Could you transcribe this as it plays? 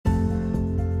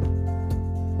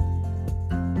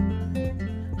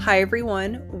Hi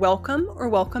everyone,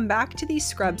 welcome back to the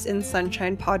Scrubs in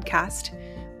Sunshine podcast.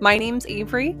 My name's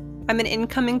Avery. I'm an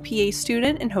incoming PA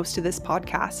student and host of this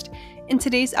podcast. In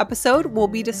today's episode, we'll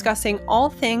be discussing all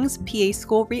things PA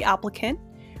school reapplicant.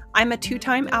 I'm a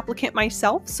two-time applicant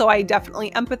myself, so I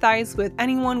definitely empathize with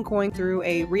anyone going through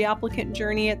a reapplicant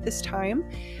journey at this time.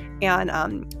 And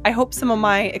I hope some of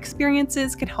my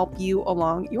experiences can help you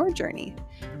along your journey.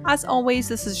 As always,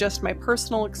 this is just my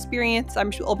personal experience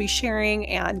I'll be sharing,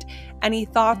 and any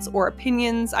thoughts or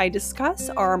opinions I discuss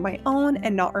are my own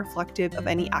and not reflective of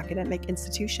any academic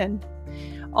institution.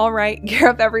 All right, gear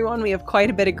up everyone, we have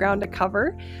quite a bit of ground to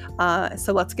cover,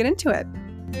 so let's get into it.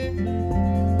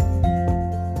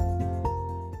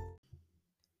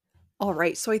 All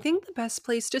right, so I think the best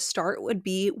place to start would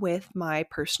be with my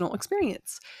personal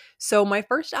experience. So my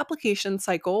first application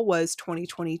cycle was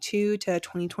 2022 to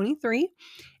 2023,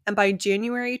 and by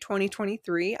January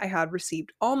 2023, I had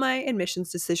received all my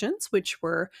admissions decisions, which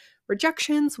were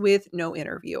rejections with no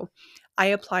interview. I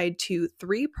applied to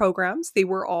 3 programs. They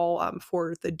were all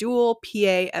for the dual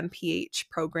PA and PH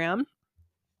program.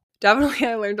 Definitely,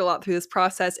 I learned a lot through this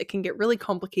process. It can get really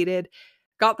complicated.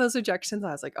 Got those rejections.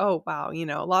 I was like, oh wow,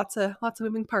 lots of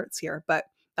moving parts here, but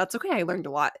that's okay. I learned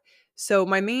a lot. So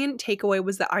my main takeaway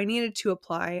was that I needed to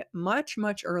apply much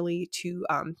early to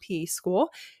PA school,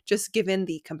 just given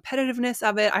the competitiveness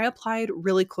of it. I applied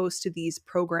really close to these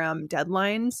program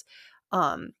deadlines.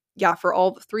 For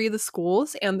all 3 of the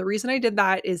schools. And the reason I did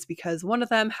that is because one of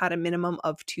them had a minimum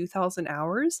of 2,000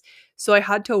 hours. So I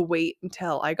had to wait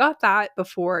until I got that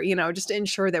before, just to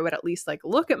ensure they would at least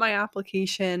look at my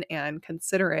application and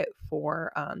consider it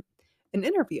for an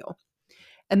interview.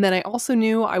 And then I also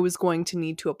knew I was going to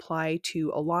need to apply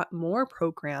to a lot more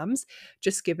programs,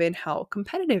 just given how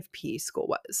competitive PA school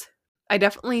was. I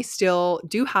definitely still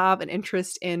do have an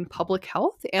interest in public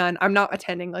health, and I'm not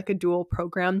attending a dual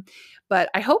program, but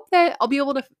I hope that I'll be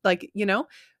able to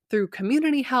through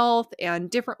community health and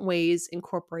different ways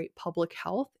incorporate public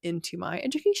health into my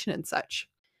education and such.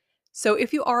 So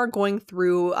if you are going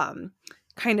through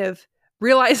kind of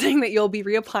realizing that you'll be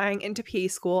reapplying into PA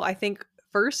school, I think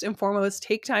first and foremost,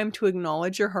 take time to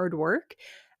acknowledge your hard work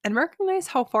and recognize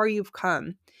how far you've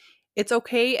come. It's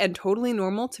okay and totally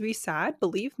normal to be sad.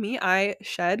 Believe me, I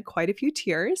shed quite a few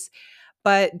tears,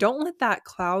 but don't let that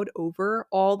cloud over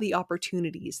all the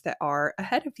opportunities that are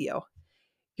ahead of you.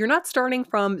 You're not starting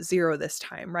from zero this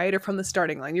time, right? Or from the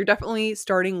starting line. You're definitely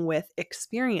starting with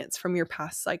experience from your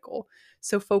past cycle.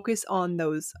 So focus on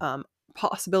those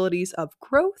possibilities of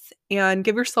growth and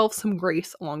give yourself some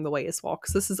grace along the way as well,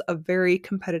 because this is a very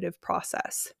competitive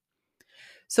process.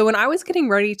 So when I was getting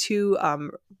ready to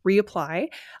reapply,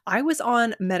 I was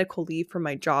on medical leave for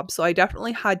my job. So I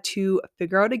definitely had to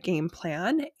figure out a game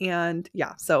plan. And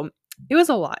so it was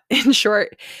a lot. In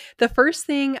short, the first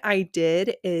thing I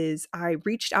did is I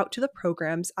reached out to the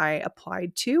programs I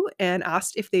applied to and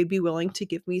asked if they'd be willing to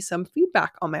give me some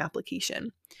feedback on my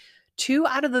application. 2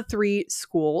 out of the 3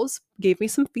 schools gave me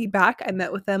some feedback. I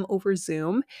met with them over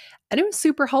Zoom, and it was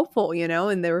super helpful,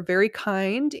 and they were very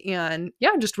kind, and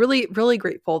just really, really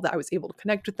grateful that I was able to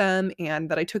connect with them and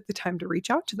that I took the time to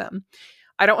reach out to them.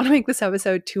 I don't want to make this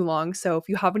episode too long, so if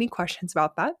you have any questions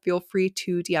about that, feel free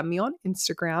to DM me on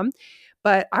Instagram,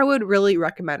 but I would really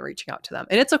recommend reaching out to them.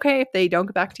 And it's okay if they don't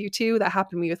get back to you too. That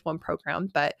happened to me with one program,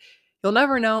 but you'll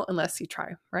never know unless you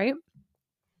try, right?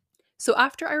 So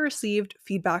after I received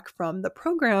feedback from the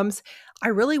programs, I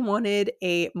really wanted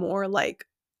a more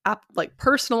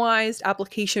personalized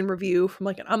application review from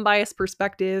an unbiased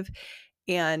perspective.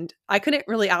 And I couldn't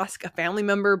really ask a family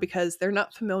member because they're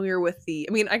not familiar with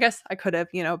I guess I could have,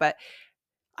 but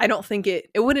I don't think it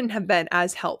wouldn't have been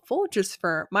as helpful just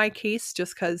for my case,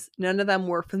 just because none of them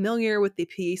were familiar with the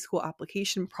PA school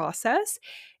application process.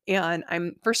 And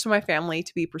I'm first in my family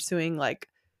to be pursuing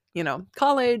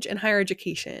college and higher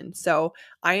education. So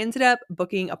I ended up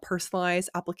booking a personalized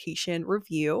application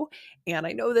review. And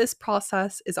I know this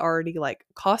process is already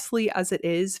costly as it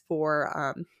is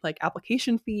for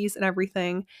application fees and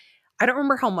everything. I don't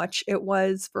remember how much it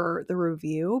was for the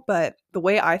review, but the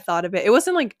way I thought of it, it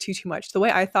wasn't too much. The way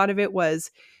I thought of it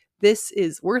was, this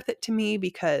is worth it to me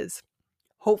because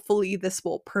hopefully this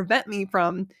will prevent me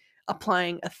from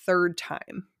applying a third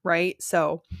time, right?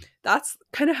 So that's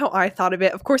kind of how I thought of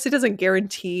it. Of course, it doesn't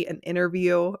guarantee an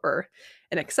interview or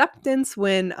an acceptance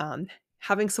when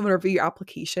having someone review your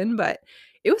application, but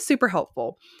it was super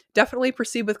helpful. Definitely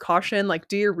proceed with caution.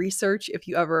 Do your research if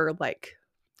you ever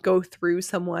go through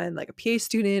someone like a PA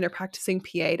student or practicing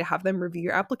PA to have them review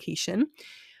your application.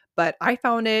 but I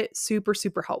found it super,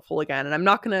 super helpful again. And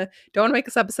don't want to make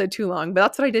this episode too long, but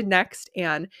that's what I did next.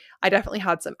 And I definitely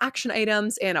had some action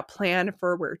items and a plan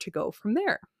for where to go from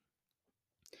there.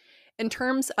 In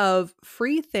terms of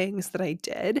free things that I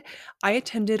did, I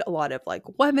attended a lot of like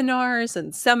webinars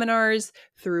and seminars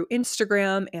through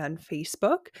Instagram and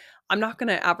Facebook. I'm not going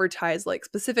to advertise like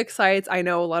specific sites. I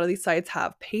know a lot of these sites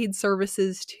have paid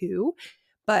services too,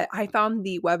 but I found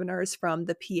the webinars from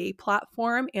the PA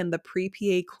platform and the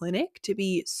pre-PA clinic to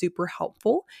be super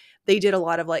helpful. They did a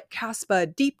lot of like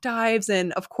CASPA deep dives,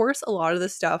 and of course, a lot of the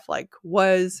stuff like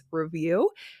was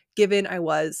review, given I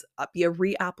was be a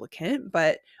reapplicant,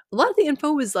 but a lot of the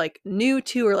info was like new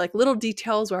too, or like little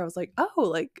details where I was like, oh,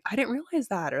 like I didn't realize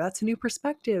that, or that's a new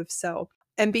perspective. So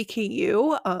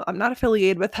MBKU, I'm not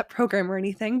affiliated with that program or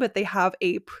anything, but they have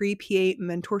a pre-PA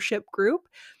mentorship group.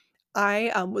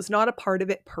 I was not a part of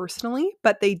it personally,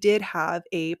 but they did have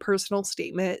a personal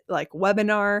statement like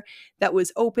webinar that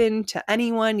was open to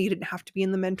anyone. You didn't have to be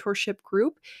in the mentorship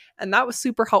group. And that was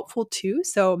super helpful too.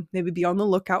 So maybe be on the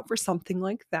lookout for something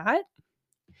like that.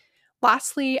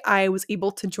 Lastly, I was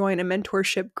able to join a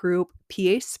mentorship group,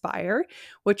 PA Spire,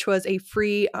 which was a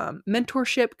free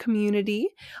mentorship community.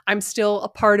 I'm still a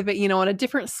part of it, on a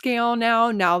different scale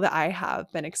now that I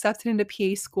have been accepted into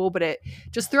PA school. But it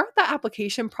just throughout the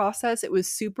application process, it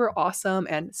was super awesome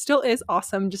and still is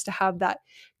awesome just to have that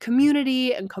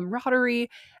community and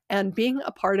camaraderie. And being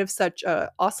a part of such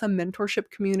a awesome mentorship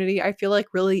community, I feel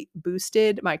like really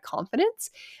boosted my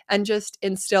confidence and just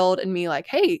instilled in me like,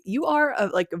 hey, you are a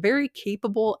very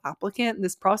capable applicant.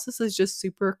 This process is just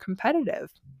super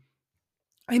competitive.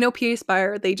 I know PA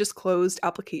Aspire, they just closed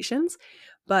applications,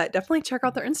 but definitely check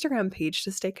out their Instagram page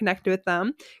to stay connected with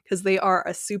them because they are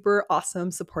a super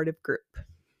awesome supportive group.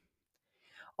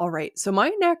 All right, so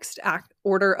my next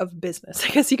order of business, I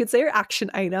guess you could say, or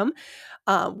action item,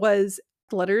 was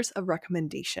letters of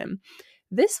recommendation.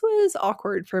 This was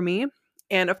awkward for me.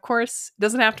 And of course, it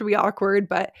doesn't have to be awkward,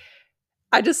 but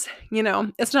I just,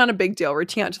 it's not a big deal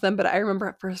reaching out to them. But I remember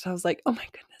at first I was like, oh my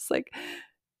goodness, like,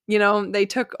 they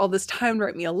took all this time to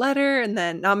write me a letter and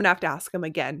then now I'm going to have to ask them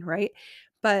again, right?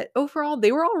 But overall,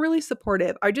 they were all really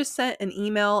supportive. I just sent an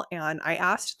email and I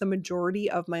asked the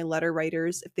majority of my letter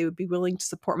writers if they would be willing to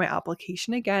support my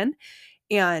application again.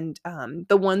 And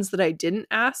the ones that I didn't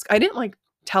ask, I didn't like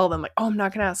tell them like, oh, I'm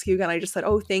not going to ask you again. I just said,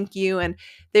 oh, thank you. And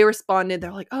they responded.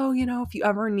 They're like, oh, if you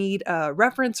ever need a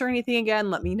reference or anything again,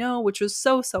 let me know, which was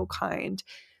so, so kind.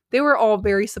 They were all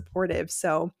very supportive.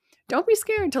 So don't be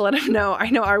scared to let them know. I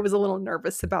know I was a little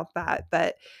nervous about that,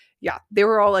 but yeah, they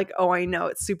were all like, oh, I know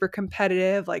it's super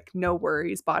competitive. Like, no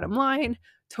worries. Bottom line,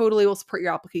 totally will support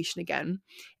your application again.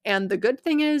 And the good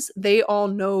thing is they all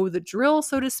know the drill,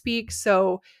 so to speak.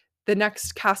 So the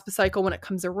next CASPA cycle, when it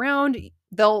comes around,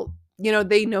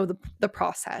 they know the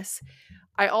process.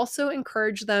 I also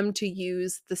encourage them to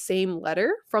use the same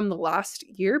letter from the last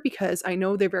year because I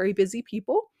know they're very busy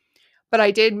people. But I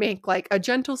did make like a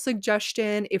gentle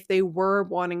suggestion if they were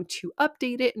wanting to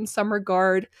update it in some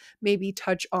regard, maybe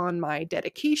touch on my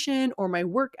dedication or my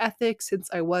work ethic since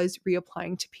I was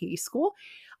reapplying to PE school.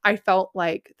 I felt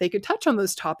like they could touch on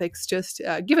those topics just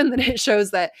given that it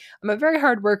shows that I'm a very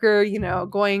hard worker,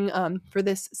 going for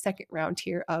this second round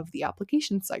here of the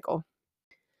application cycle.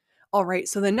 All right,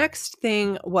 so the next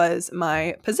thing was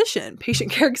my position, patient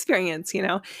care experience.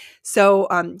 So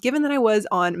given that I was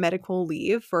on medical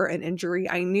leave for an injury,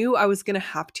 I knew I was going to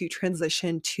have to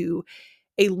transition to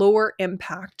a lower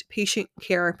impact patient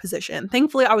care position.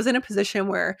 Thankfully, I was in a position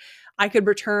where I could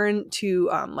return to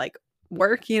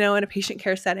work, in a patient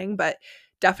care setting, but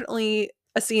definitely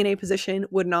a CNA position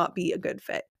would not be a good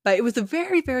fit. But it was a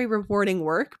very, very rewarding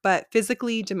work, but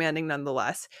physically demanding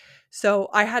nonetheless. So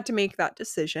I had to make that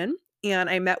decision. And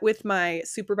I met with my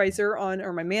supervisor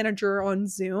or my manager on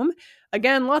Zoom.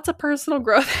 Again, lots of personal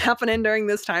growth happening during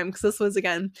this time because this was,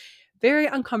 again, very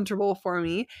uncomfortable for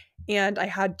me. And I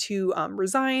had to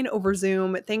resign over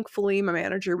Zoom. Thankfully, my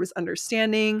manager was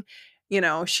understanding.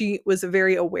 She was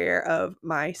very aware of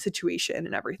my situation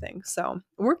and everything. So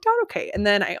it worked out okay. And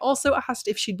then I also asked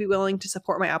if she'd be willing to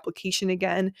support my application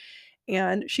again.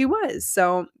 And she was.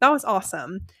 So that was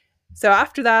awesome. So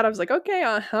after that, I was like, okay,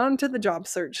 on to the job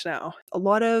search now. A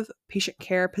lot of patient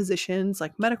care positions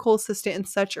like medical assistant and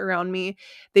such around me,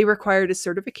 they required a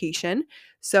certification.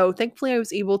 So thankfully I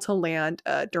was able to land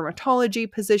a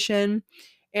dermatology position.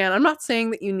 And I'm not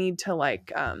saying that you need to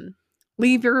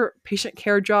leave your patient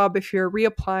care job if you're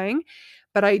reapplying,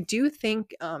 but I do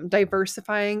think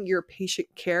diversifying your patient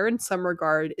care in some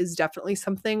regard is definitely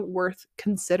something worth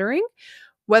considering.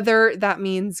 Whether that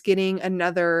means getting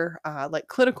another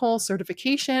clinical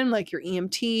certification like your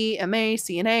EMT, MA,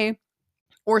 CNA,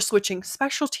 or switching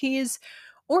specialties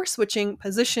or switching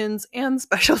positions and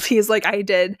specialties like I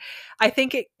did. I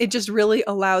think it just really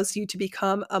allows you to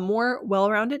become a more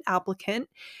well-rounded applicant.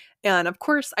 And of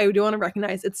course, I do want to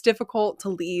recognize it's difficult to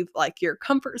leave like your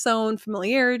comfort zone,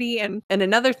 familiarity. And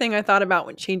another thing I thought about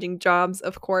when changing jobs,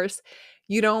 of course,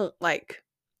 you don't like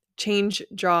change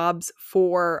jobs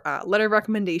for letter of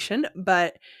recommendation,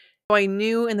 but I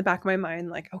knew in the back of my mind,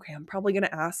 like, okay, I'm probably going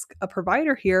to ask a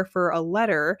provider here for a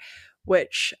letter,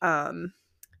 which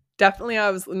definitely I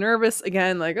was nervous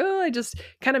again, like, oh, I just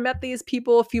kind of met these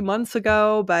people a few months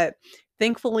ago, but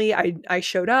thankfully I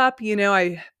showed up,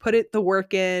 I put the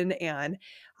work in, and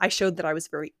I showed that I was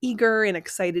very eager and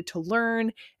excited to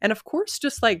learn. And of course,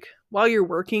 just like while you're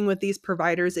working with these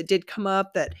providers, it did come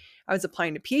up that I was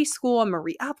applying to PA school. I'm a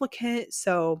reapplicant.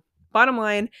 So bottom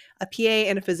line, a PA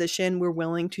and a physician were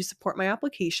willing to support my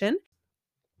application.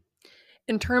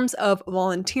 In terms of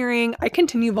volunteering, I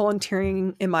continue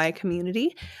volunteering in my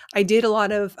community. I did a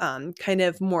lot of kind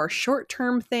of more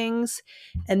short-term things.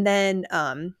 And then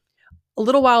a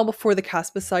little while before the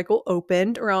CASPA cycle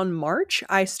opened, around March,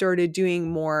 I started doing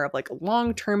more of like a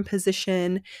long-term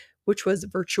position, which was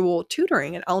virtual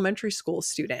tutoring an elementary school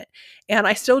student. And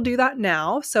I still do that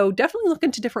now. So definitely look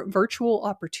into different virtual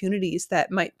opportunities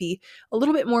that might be a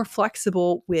little bit more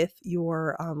flexible with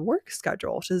your work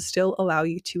schedule to still allow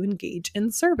you to engage in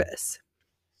service.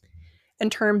 In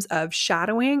terms of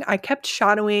shadowing, I kept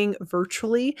shadowing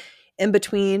virtually in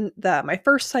between my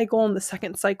first cycle and the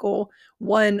second cycle.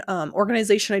 One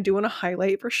organization I do want to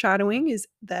highlight for shadowing is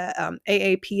the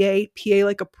AAPA, PA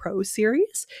Like a Pro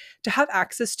series. To have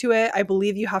access to it, I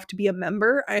believe you have to be a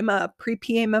member. I'm a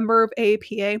pre-PA member of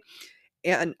AAPA,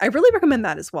 and I really recommend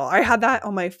that as well. I had that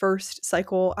on my first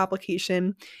cycle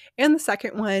application and the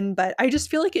second one, but I just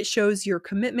feel like it shows your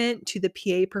commitment to the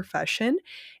PA profession.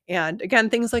 And again,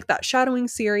 things like that shadowing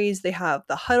series, they have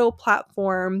the Huddle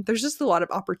platform. There's just a lot of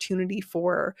opportunity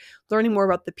for learning more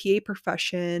about the PA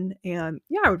profession. And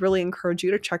yeah, I would really encourage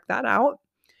you to check that out.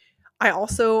 I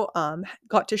also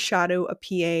got to shadow a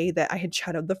PA that I had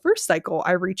shadowed the first cycle.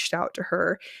 I reached out to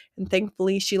her, and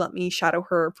thankfully she let me shadow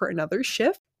her for another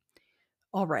shift.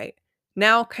 All right.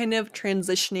 Now, kind of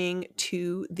transitioning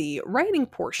to the writing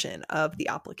portion of the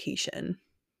application.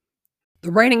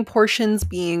 The writing portions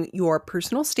being your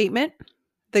personal statement,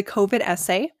 the COVID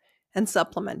essay, and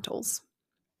supplementals.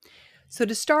 So,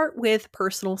 to start with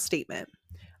personal statement,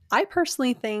 I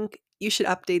personally think you should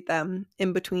update them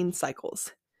in between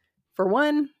cycles. For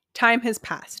one, time has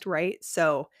passed, right?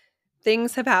 So,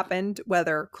 things have happened,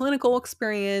 whether clinical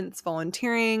experience,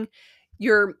 volunteering,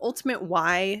 your ultimate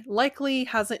why likely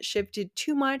hasn't shifted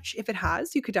too much. If it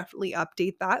has, you could definitely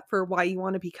update that for why you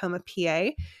want to become a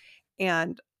PA.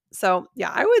 And so,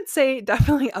 yeah, I would say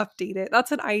definitely update it.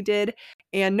 That's what I did.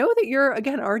 And know that you're,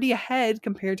 again, already ahead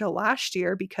compared to last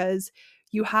year because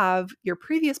you have your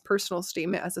previous personal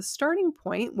statement as a starting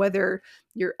point, whether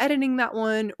you're editing that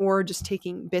one or just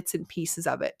taking bits and pieces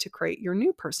of it to create your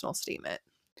new personal statement.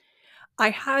 I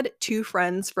had two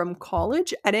friends from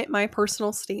college edit my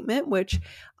personal statement, which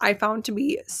I found to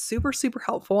be super, super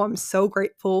helpful. I'm so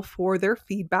grateful for their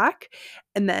feedback.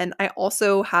 And then I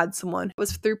also had someone who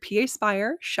was through PA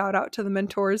Spire, shout out to the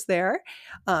mentors there,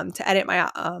 to edit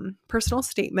my personal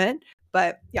statement.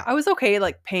 But yeah, I was okay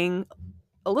like paying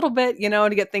a little bit,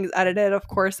 to get things edited. Of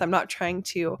course, I'm not trying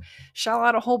to shell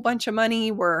out a whole bunch of money.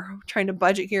 We're trying to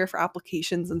budget here for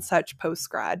applications and such post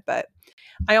grad, but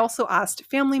I also asked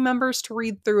family members to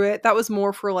read through it. That was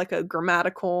more for like a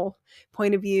grammatical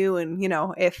point of view. And,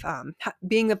 if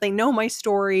being that they know my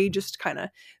story, just kind of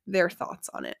their thoughts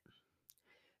on it.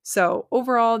 So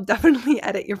overall, definitely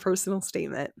edit your personal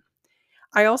statement.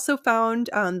 I also found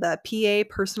the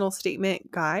PA Personal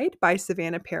Statement Guide by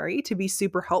Savannah Perry to be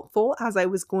super helpful as I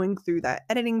was going through that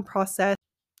editing process.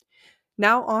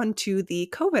 Now on to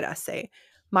the COVID essay.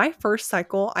 My first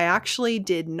cycle, I actually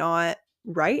did not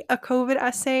write a COVID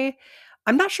essay.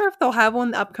 I'm not sure if they'll have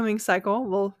one the upcoming cycle.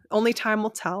 Well, only time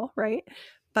will tell, right?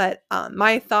 But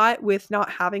my thought with not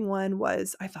having one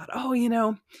was I thought, oh,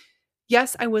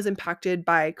 yes, I was impacted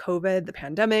by COVID, the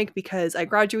pandemic, because I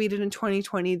graduated in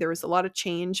 2020. There was a lot of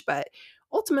change, but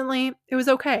ultimately it was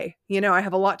okay. I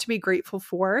have a lot to be grateful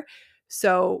for.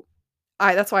 So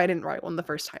that's why I didn't write one the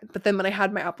first time. But then when I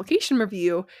had my application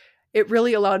review, it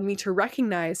really allowed me to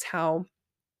recognize how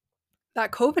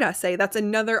that COVID essay, that's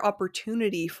another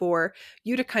opportunity for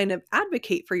you to kind of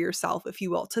advocate for yourself, if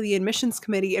you will, to the admissions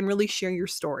committee and really share your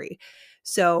story.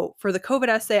 So for the COVID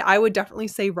essay, I would definitely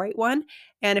say write one.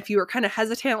 And if you were kind of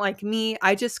hesitant like me,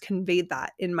 I just conveyed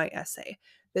that in my essay.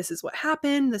 This is what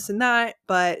happened, this and that,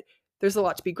 but there's a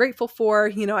lot to be grateful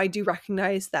for. I do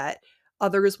recognize that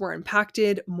others were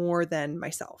impacted more than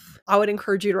myself. I would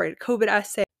encourage you to write a COVID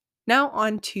essay. Now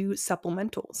on to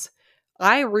supplementals.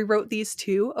 I rewrote these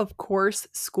too. Of course,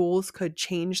 schools could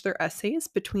change their essays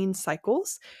between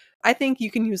cycles. I think you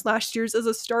can use last year's as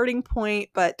a starting point,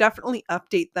 but definitely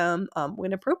update them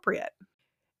when appropriate.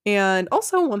 And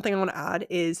also, one thing I want to add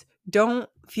is don't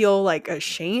feel like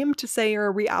ashamed to say you're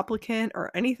a reapplicant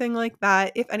or anything like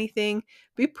that. If anything,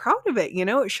 be proud of it.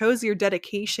 It shows your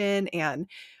dedication. And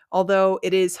although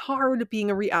it is hard being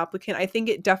a reapplicant, I think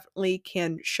it definitely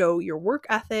can show your work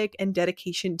ethic and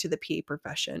dedication to the PA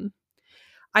profession.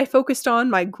 I focused on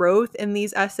my growth in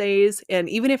these essays, and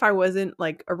even if I wasn't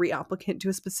like a reapplicant to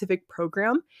a specific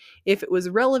program, if it was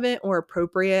relevant or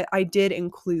appropriate, I did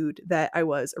include that I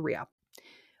was a reapplicant.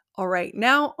 All right,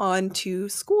 now on to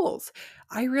schools.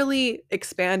 I really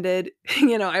expanded,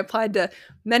 I applied to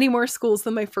many more schools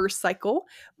than my first cycle,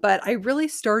 but I really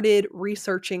started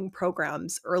researching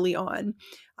programs early on.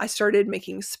 I started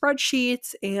making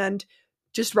spreadsheets and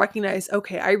just recognized,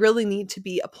 okay, I really need to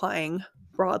be applying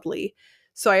broadly.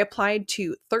 So I applied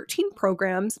to 13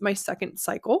 programs my second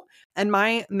cycle, and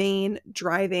my main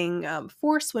driving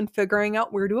force when figuring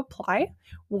out where to apply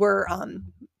were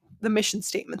the mission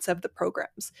statements of the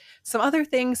programs. Some other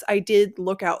things I did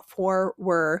look out for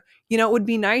were, it would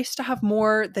be nice to have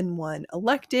more than one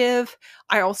elective.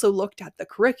 I also looked at the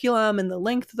curriculum and the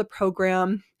length of the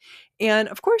program. And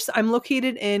of course, I'm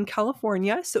located in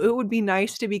California, so it would be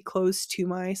nice to be close to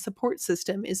my support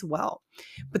system as well.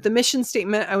 But the mission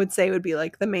statement, I would say, would be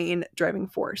like the main driving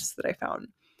force that I found.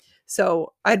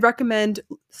 So I'd recommend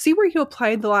see where you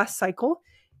applied the last cycle.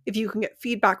 If you can get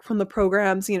feedback from the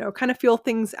programs, kind of feel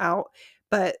things out.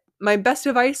 But my best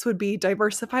advice would be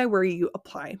diversify where you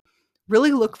apply.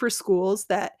 Really look for schools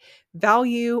that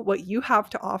value what you have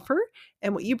to offer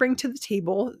and what you bring to the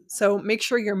table. So make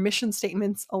sure your mission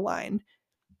statements align.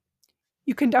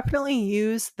 You can definitely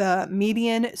use the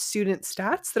median student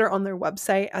stats that are on their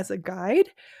website as a guide,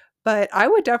 but I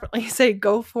would definitely say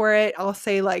go for it. I'll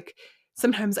say like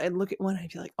sometimes I'd look at one and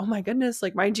I'd be like, oh my goodness,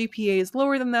 like my GPA is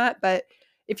lower than that. But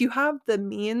if you have the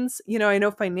means, I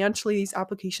know financially these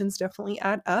applications definitely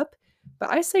add up, but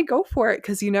I say go for it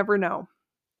because you never know.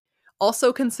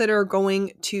 Also consider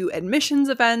going to admissions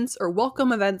events or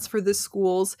welcome events for the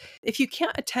schools. If you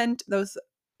can't attend those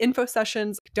info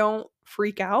sessions, don't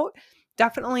freak out.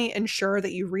 Definitely ensure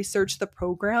that you research the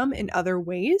program in other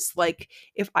ways. Like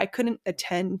if I couldn't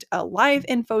attend a live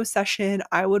info session,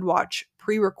 I would watch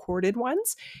pre-recorded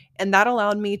ones. And that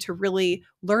allowed me to really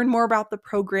learn more about the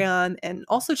program and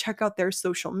also check out their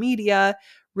social media,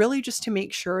 really just to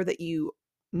make sure that you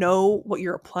know what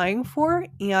you're applying for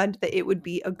and that it would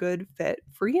be a good fit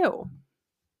for you.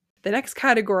 The next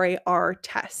category are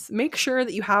tests. Make sure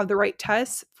that you have the right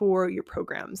tests for your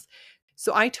programs.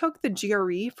 So I took the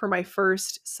GRE for my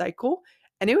first cycle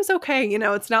and it was okay.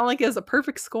 It's not like it was a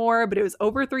perfect score, but it was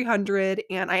over 300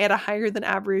 and I had a higher than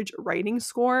average writing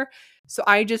score. So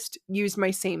I just used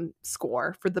my same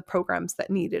score for the programs that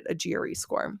needed a GRE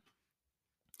score.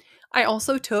 I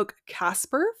also took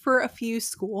Casper for a few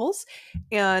schools.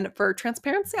 And for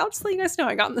transparency, I'll just let you guys know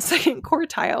I got in the second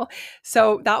quartile.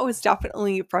 So that was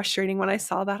definitely frustrating when I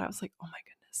saw that. I was like, oh my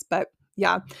goodness. But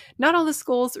yeah, not all the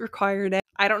schools required it.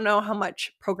 I don't know how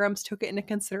much programs took it into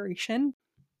consideration.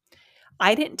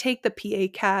 I didn't take the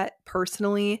PA CAT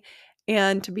personally.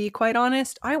 And to be quite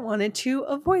honest, I wanted to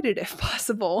avoid it if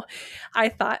possible. I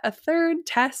thought a third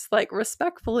test, like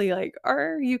respectfully, like,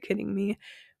 are you kidding me?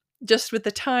 Just with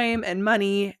the time and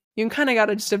money, you kind of got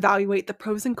to just evaluate the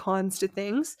pros and cons to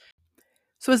things.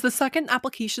 So as the second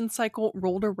application cycle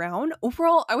rolled around,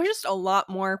 overall, I was just a lot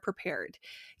more prepared.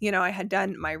 I had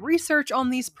done my research on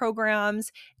these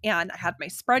programs and I had my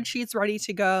spreadsheets ready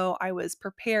to go. I was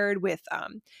prepared with,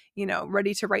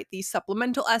 ready to write these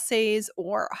supplemental essays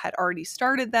or had already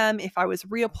started them if I was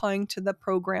reapplying to the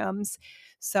programs.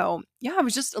 So yeah, I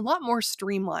was just a lot more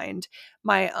streamlined.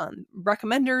 My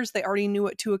recommenders, they already knew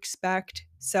what to expect.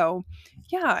 So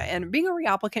yeah, and being a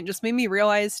reapplicant just made me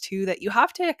realize too that you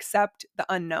have to accept the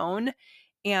unknown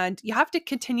and you have to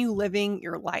continue living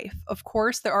your life. Of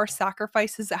course, there are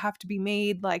sacrifices that have to be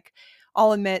made. Like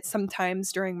I'll admit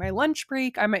sometimes during my lunch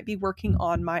break, I might be working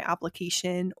on my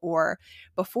application or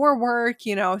before work,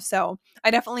 so I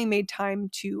definitely made time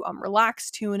to relax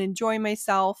too and enjoy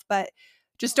myself. But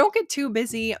just don't get too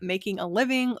busy making a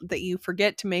living that you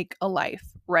forget to make a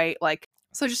life, right?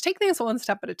 So just take things one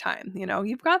step at a time.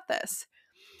 You've got this.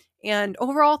 And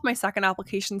overall, with my second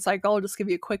application cycle, I'll just give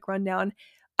you a quick rundown.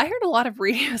 I heard a lot of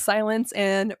radio silence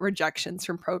and rejections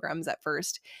from programs at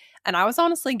first. And I was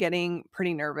honestly getting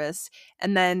pretty nervous.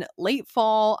 And then late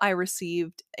fall, I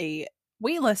received a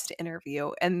waitlist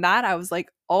interview. And that I was like,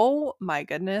 oh my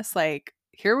goodness, like,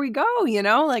 here we go,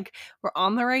 like we're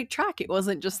on the right track. It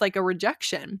wasn't just like a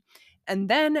rejection. And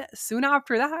then soon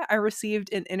after that, I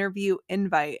received an interview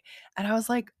invite. And I was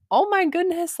like, oh my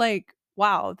goodness, like,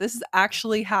 wow, this is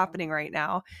actually happening right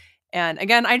now. And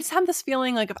again, I just had this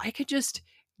feeling like if I could just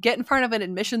get in front of an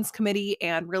admissions committee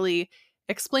and really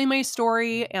explain my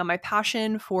story and my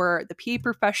passion for the PA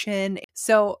profession.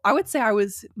 So I would say I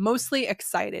was mostly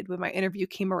excited when my interview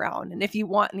came around. And if you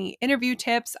want any interview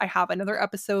tips, I have another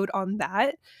episode on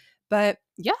that. But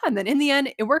yeah, and then in the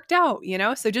end, it worked out,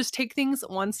 So just take things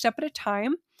one step at a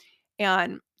time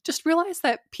and just realize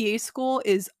that PA school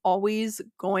is always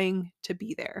going to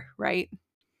be there, right?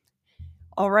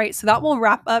 All right, so that will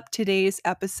wrap up today's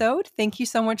episode. Thank you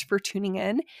so much for tuning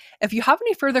in. If you have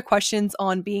any further questions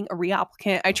on being a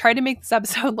reapplicant, I tried to make this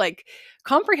episode like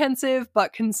comprehensive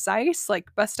but concise,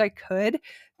 like best I could.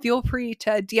 Feel free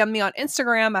to DM me on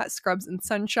Instagram at Scrubs and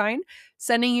Sunshine.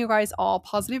 Sending you guys all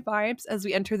positive vibes as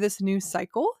we enter this new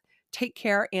cycle. Take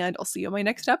care, and I'll see you in my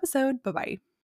next episode. Bye bye.